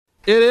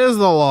It is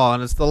the law,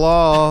 and it's the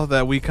law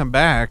that we come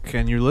back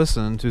and you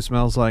listen to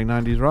Smells Like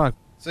 90's Rock.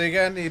 So you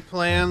got any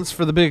plans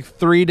for the big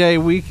 3-day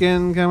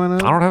weekend coming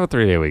up? I don't have a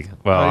 3-day weekend.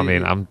 Well, I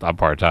mean, I'm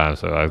part-time,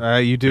 so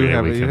you do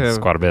have weekends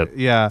quite a bit.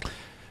 Yeah.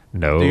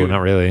 No, not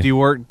really. Do you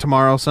work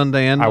tomorrow,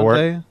 Sunday, and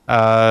Monday?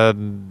 I work,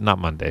 not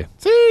Monday.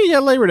 See, you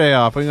got Labor Day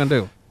off. What are you going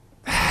to do?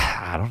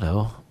 I don't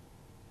know.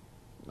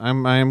 I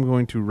am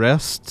going to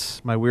rest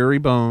my weary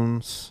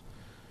bones.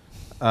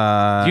 You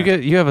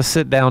have a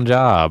sit-down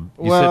job.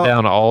 You sit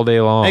down all day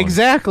long.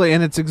 Exactly,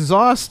 and it's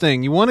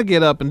exhausting. You want to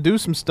get up and do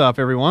some stuff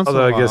every once in a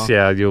while. Although I guess,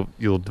 yeah,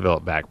 you'll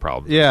develop back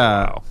problems.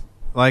 Yeah.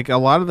 Like a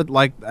lot of the,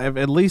 like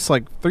at least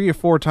like 3 or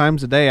 4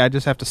 times a day, I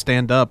just have to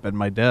stand up at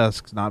my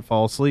desk, not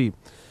fall asleep.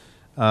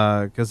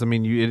 Because I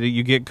mean,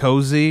 you get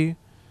cozy,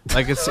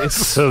 like it's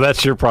so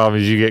that's your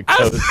problem. Is you get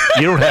cozy.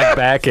 You don't have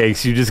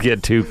backaches. You just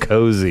get too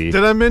cozy.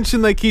 Did I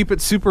mention they keep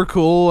it super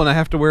cool, and I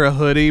have to wear a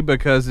hoodie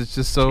because it's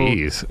just so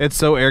it's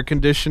so air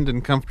conditioned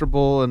and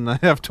comfortable, and I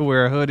have to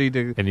wear a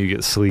hoodie and you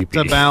get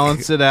sleepy to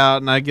balance it out,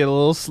 and I get a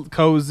little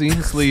cozy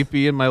and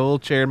sleepy in my little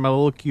chair in my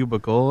little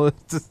cubicle.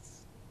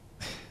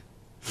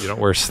 You don't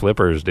wear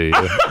slippers, do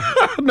you?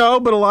 No,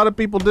 but a lot of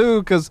people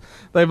do because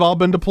they've all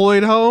been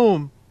deployed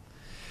home.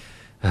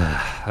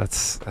 That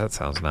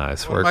sounds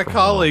nice. Well, my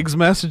colleagues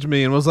messaged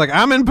me and was like,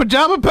 "I'm in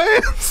pajama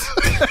pants!"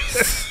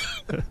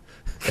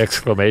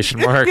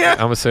 Exclamation mark. Yeah.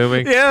 I'm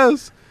assuming.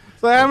 Yes.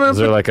 So is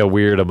there like a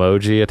weird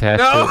emoji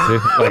attached to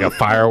it too? Like a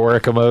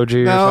firework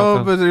emoji? No, or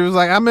something? But it was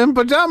like, "I'm in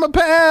pajama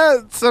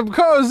pants. I'm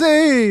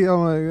cozy."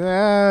 I'm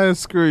like,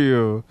 screw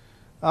you.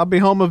 I'll be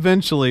home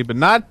eventually, but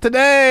not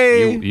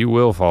today. You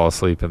will fall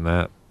asleep in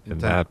that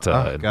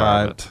environment.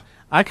 God.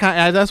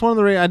 That's one of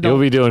the reasons I don't.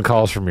 You'll be doing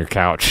calls from your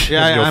couch.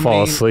 Yeah, you'll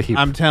fall asleep.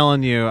 I'm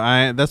telling you,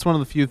 that's one of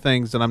the few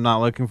things that I'm not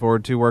looking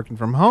forward to working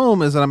from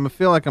home is that I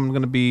feel like I'm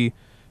going to be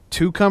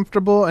too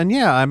comfortable, and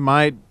yeah, I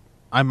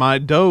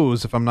might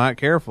doze if I'm not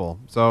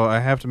careful. So I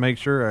have to make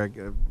sure I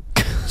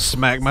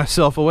smack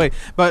myself away.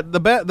 But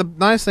the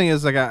nice thing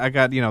is I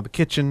got the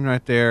kitchen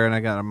right there, and I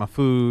got my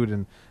food,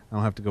 and I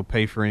don't have to go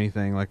pay for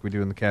anything like we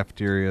do in the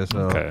cafeteria.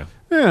 So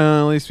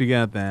yeah, at least we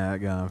got that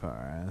going for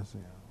us.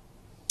 Yeah.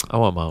 I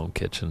want my own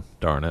kitchen.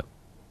 Darn it.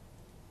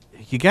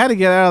 You got to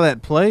get out of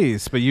that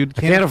place, but you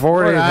can't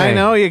afford anything. I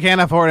know you can't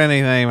afford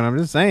anything, but I'm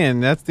just saying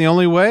that's the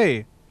only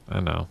way. I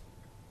know.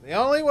 The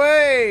only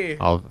way.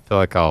 I feel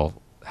like I'll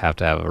have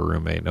to have a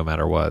roommate no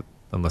matter what,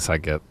 unless I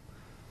get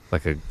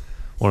like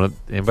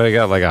anybody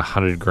got like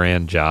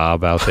 $100,000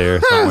 job out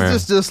there somewhere?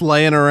 just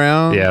laying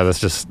around. Yeah,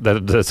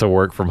 that's a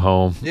work from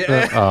home.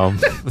 Yeah.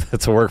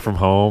 That's a work from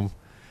home.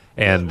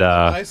 And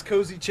nice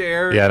cozy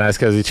chair. Yeah, nice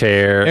cozy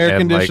chair. Air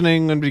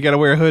conditioning, and you got to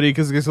wear a hoodie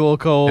because it gets a little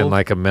cold. And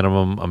like a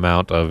minimum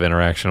amount of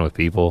interaction with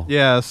people.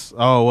 Yes.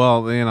 Oh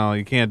well,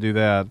 you can't do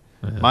that.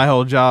 Yeah. My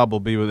whole job will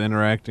be with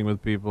interacting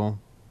with people.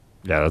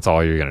 Yeah, that's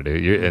all you're gonna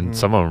do. And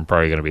some of them are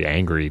probably gonna be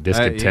angry,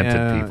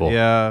 discontented people.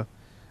 Yeah.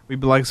 We've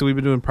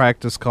been doing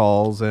practice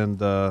calls, and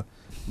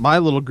my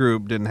little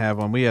group didn't have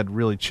one. We had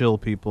really chill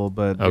people,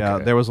 but yeah,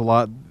 there was a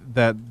lot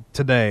that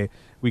today.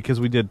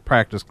 Because we did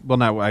practice,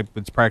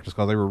 it's practice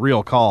calls. They were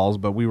real calls,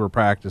 but we were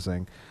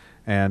practicing,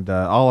 and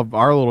all of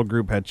our little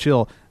group had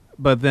chill.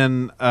 But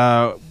then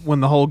when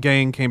the whole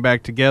gang came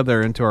back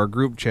together into our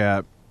group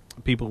chat,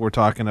 people were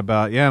talking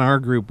about, in our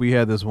group we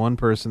had this one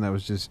person that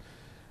was just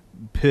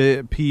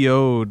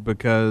PO'd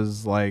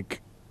because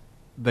like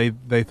they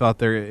thought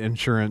their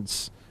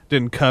insurance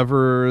didn't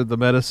cover the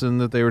medicine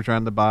that they were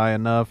trying to buy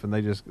enough, and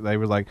they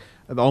were like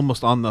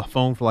almost on the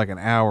phone for like an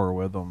hour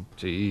with them.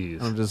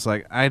 Jeez. I'm just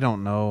like, I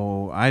don't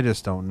know. I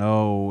just don't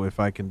know if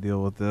I can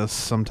deal with this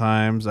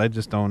sometimes. I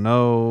just don't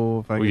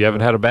know if I can. You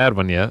haven't had a bad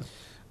one yet.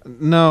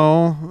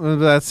 No,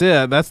 that's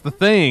it. That's the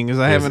thing is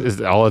I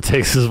haven't. All it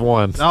takes is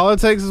one. All it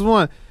takes is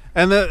one.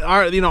 And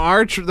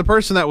the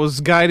person that was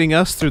guiding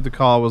us through the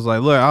call was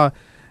like, look,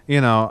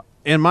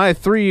 in my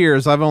 3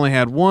 years, I've only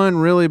had one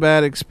really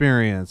bad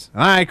experience,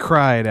 and I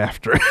cried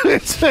after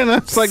it. And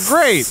it's like,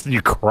 great.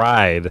 You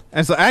cried.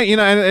 And so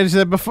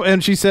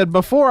and she said,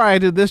 before I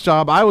did this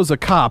job, I was a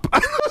cop. I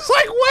was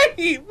like,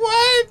 wait,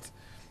 what?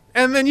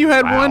 And then you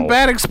had one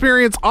bad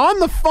experience on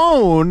the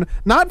phone,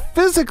 not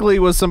physically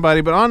with somebody,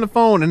 but on the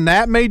phone, and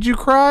that made you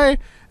cry.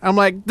 I'm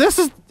like,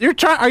 are you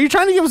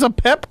trying to give us a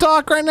pep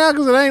talk right now?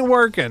 Because it ain't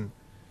working.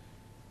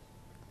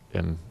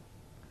 And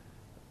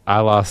I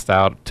lost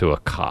out to a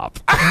cop.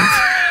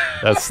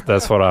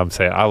 That's what I'm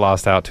saying. I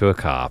lost out to a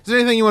cop. Is there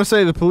anything you want to say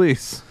to the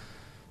police?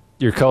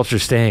 Your culture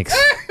stinks.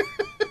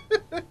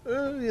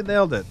 You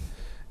nailed it.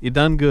 You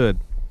done good.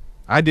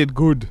 I did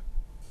good.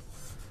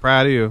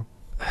 Proud of you.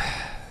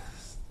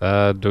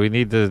 Do we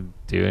need to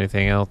do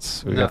anything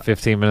else? We got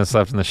 15 minutes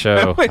left in the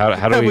show.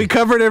 How do we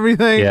covered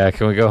everything? Yeah,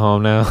 can we go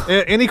home now?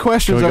 Any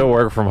questions? Can we go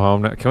work from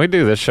home now? Can we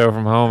do this show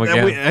from home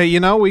again?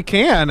 We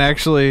can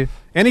actually.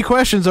 Any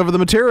questions over the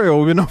material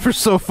we've been over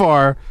so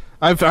far?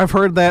 I've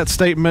heard that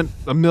statement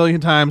a million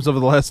times over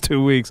the last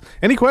 2 weeks.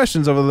 Any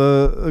questions over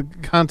the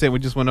content we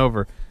just went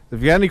over?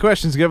 If you got any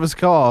questions, give us a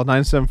call,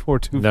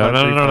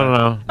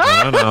 974-2535.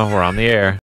 No. We're on the air.